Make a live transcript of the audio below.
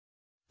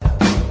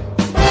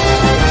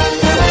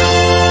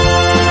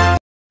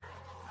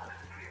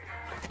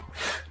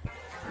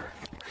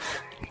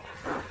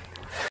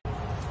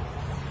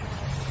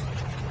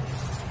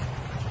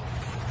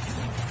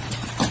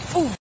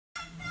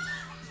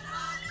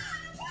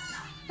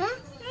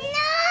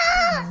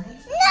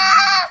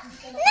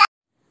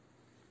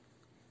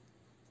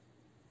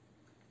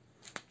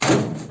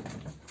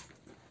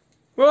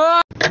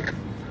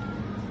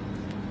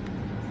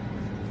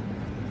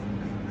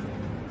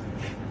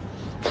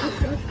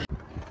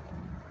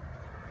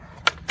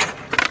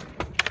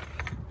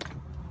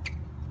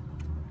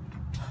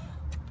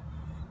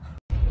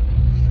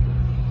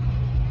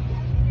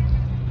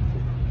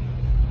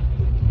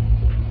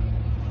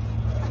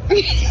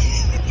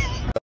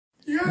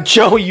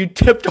Joe, you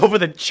tipped over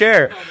the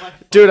chair.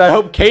 Dude, I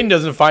hope Kane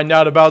doesn't find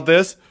out about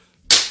this.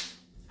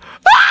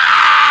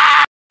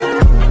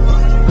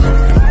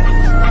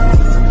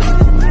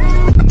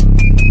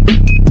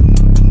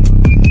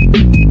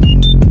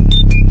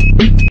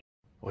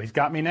 Well, he's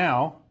got me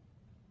now.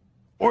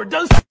 Or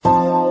does...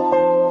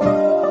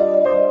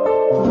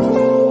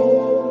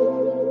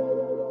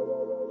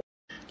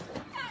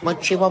 My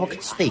Chihuahua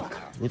could speak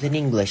with an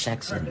English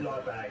accent.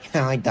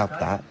 I doubt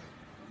that.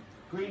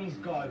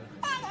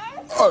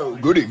 Oh,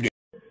 good evening.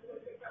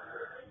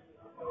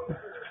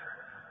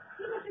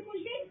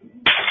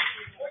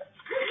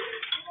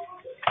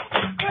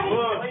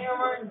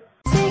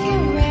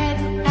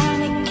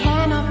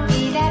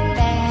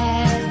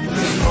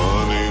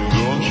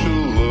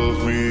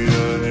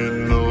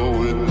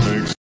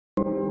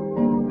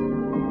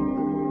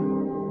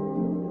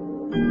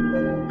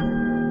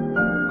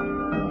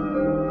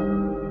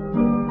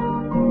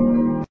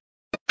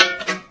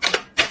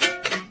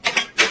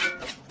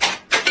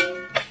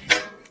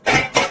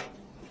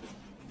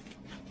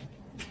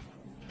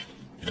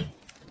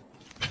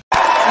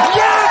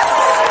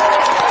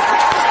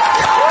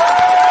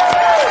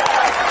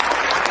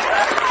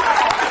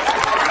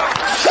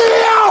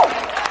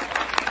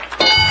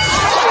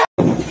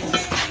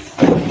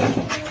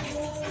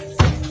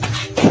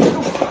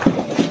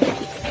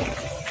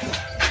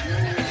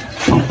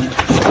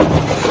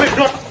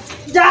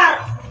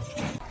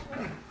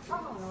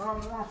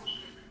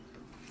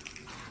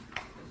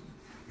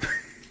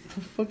 What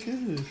the fuck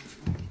is this?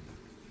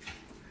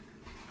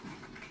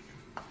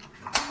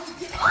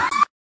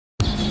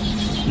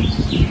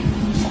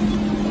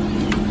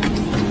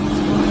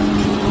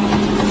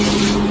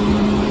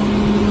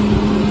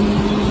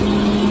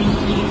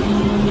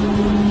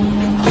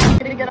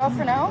 Gonna get off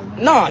for now?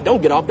 Nah,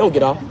 don't get off, don't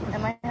get off.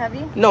 Am I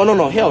heavy?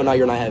 No, hell no,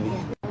 you're not heavy.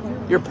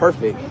 You're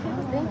perfect.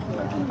 Thank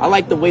you. I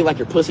like the way like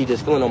your pussy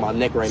just feeling on my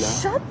neck right now.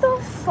 Shut the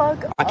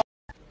fuck up.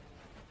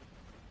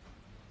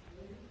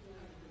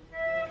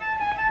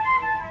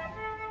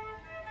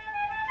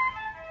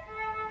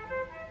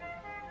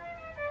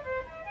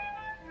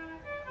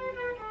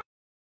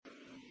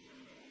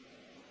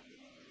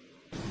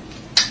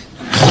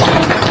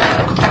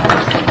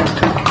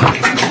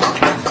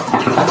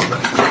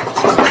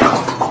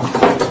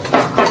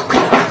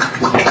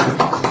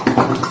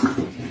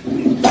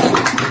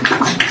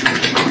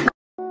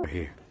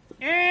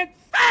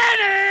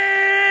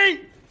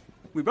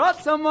 We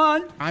brought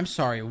someone! I'm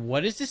sorry,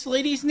 what is this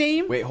lady's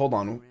name? Wait, hold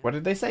on. What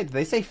did they say? Did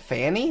they say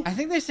Fanny? I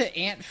think they said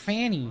Aunt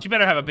Fanny. She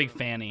better have a big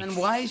fanny. And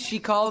why is she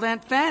called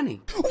Aunt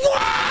Fanny?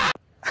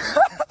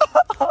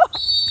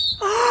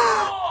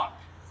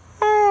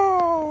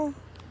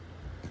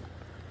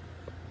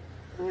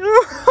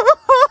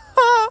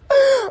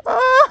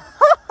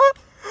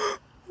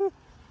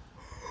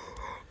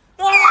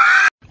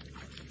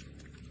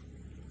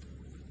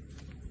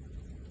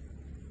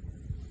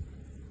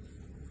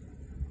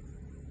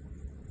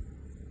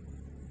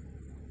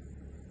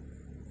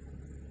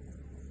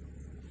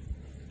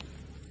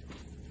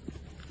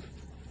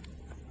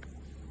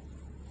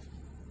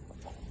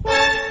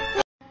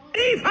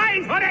 Die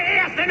fallen vor der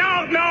ersten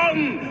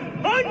Ordnung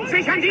und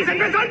sich an diesen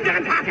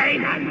besonderen Tag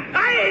erinnern,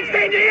 als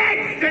den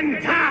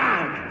letzten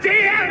Tag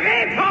der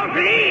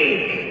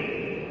Republik.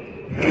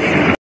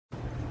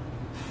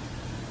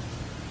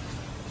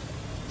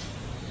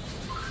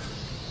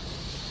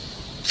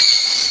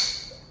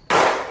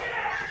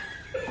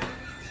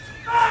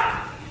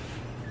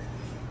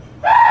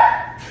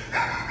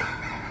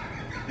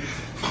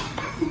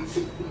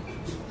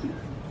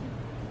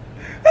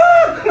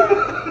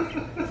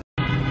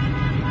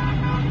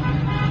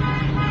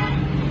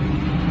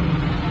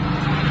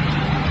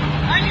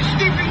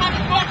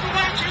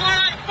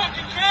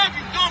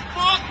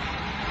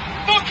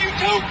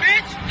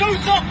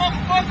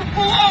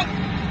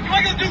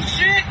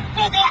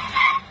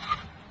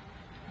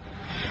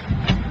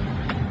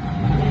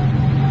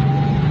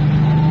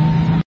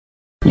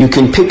 You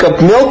can pick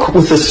up milk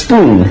with a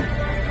spoon.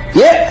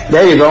 Yeah,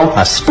 there you go.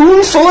 A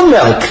spoonful of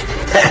milk.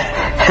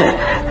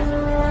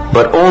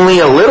 But only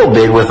a little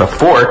bit with a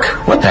fork.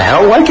 What the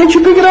hell? Why can't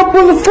you pick it up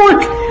with a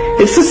fork?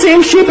 It's the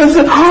same shape as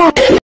the...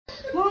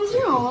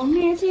 Bonjour,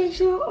 may I take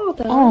your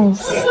order? Oh,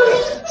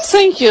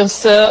 thank you,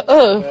 sir.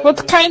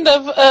 What kind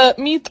of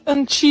meat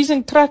and cheese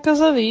and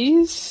crackers are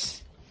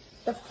these?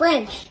 The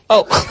French.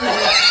 Oh.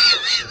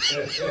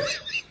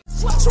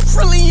 Some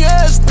friendly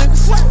ass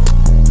niggas.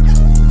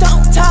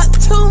 Don't talk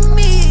to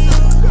me.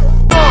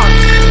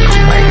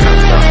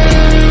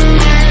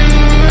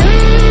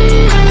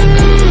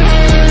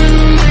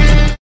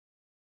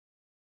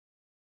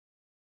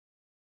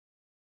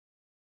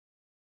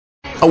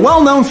 A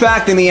well-known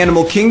fact in the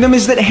animal kingdom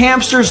is that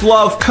hamsters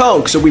love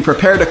Coke, so we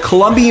prepared a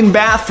Colombian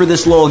bath for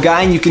this little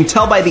guy, and you can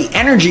tell by the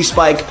energy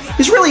spike,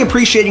 he's really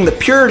appreciating the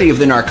purity of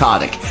the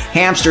narcotic.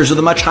 Hamsters with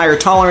a much higher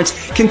tolerance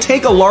can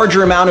take a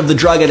larger amount of the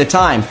drug at a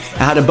time.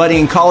 I had a buddy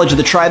in college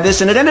that tried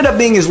this, and it ended up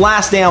being his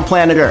last day on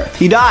planet Earth.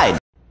 He died.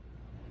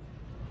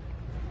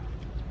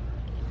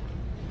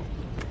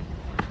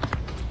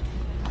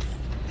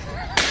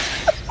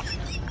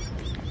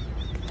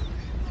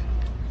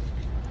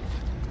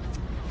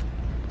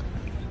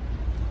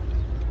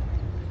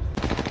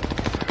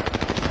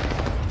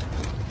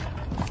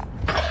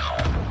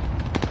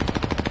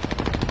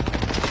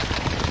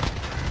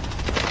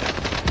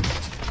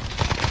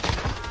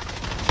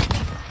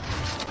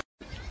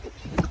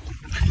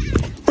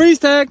 Freeze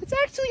tag. It's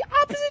actually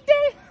opposite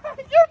day.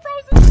 You're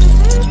frozen.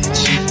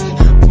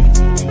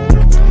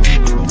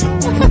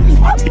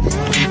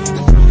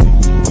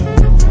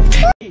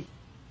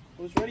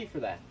 Who's ready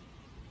for that?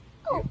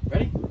 Oh.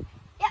 Ready?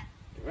 Yeah.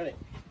 Get ready.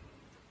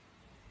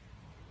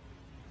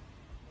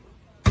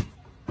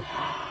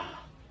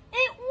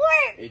 It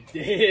worked. It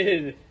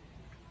did.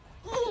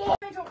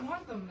 I don't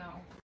want them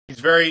now. He's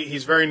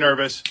very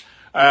nervous.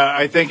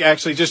 I think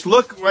actually just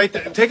look right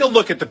there. Take a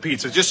look at the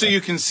pizza just so you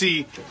can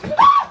see.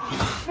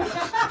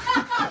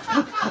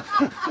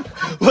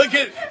 Look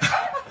at.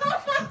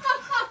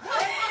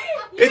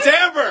 It's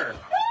Amber.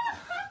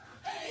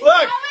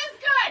 Look. That was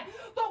good,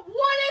 but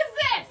what is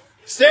this?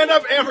 Stand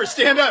up, Amber.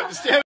 Stand up.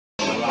 Stand up.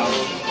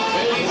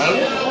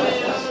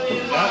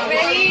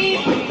 Ready?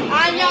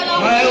 Año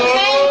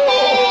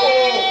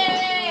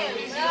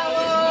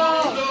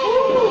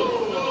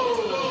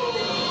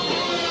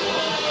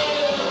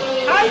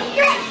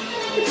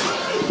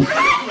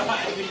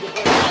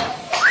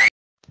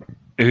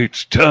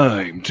It's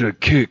time to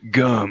kick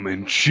gum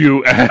and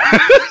chew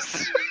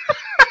ass.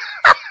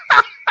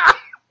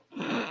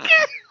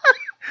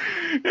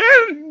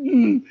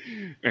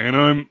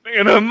 and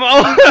I'm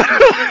all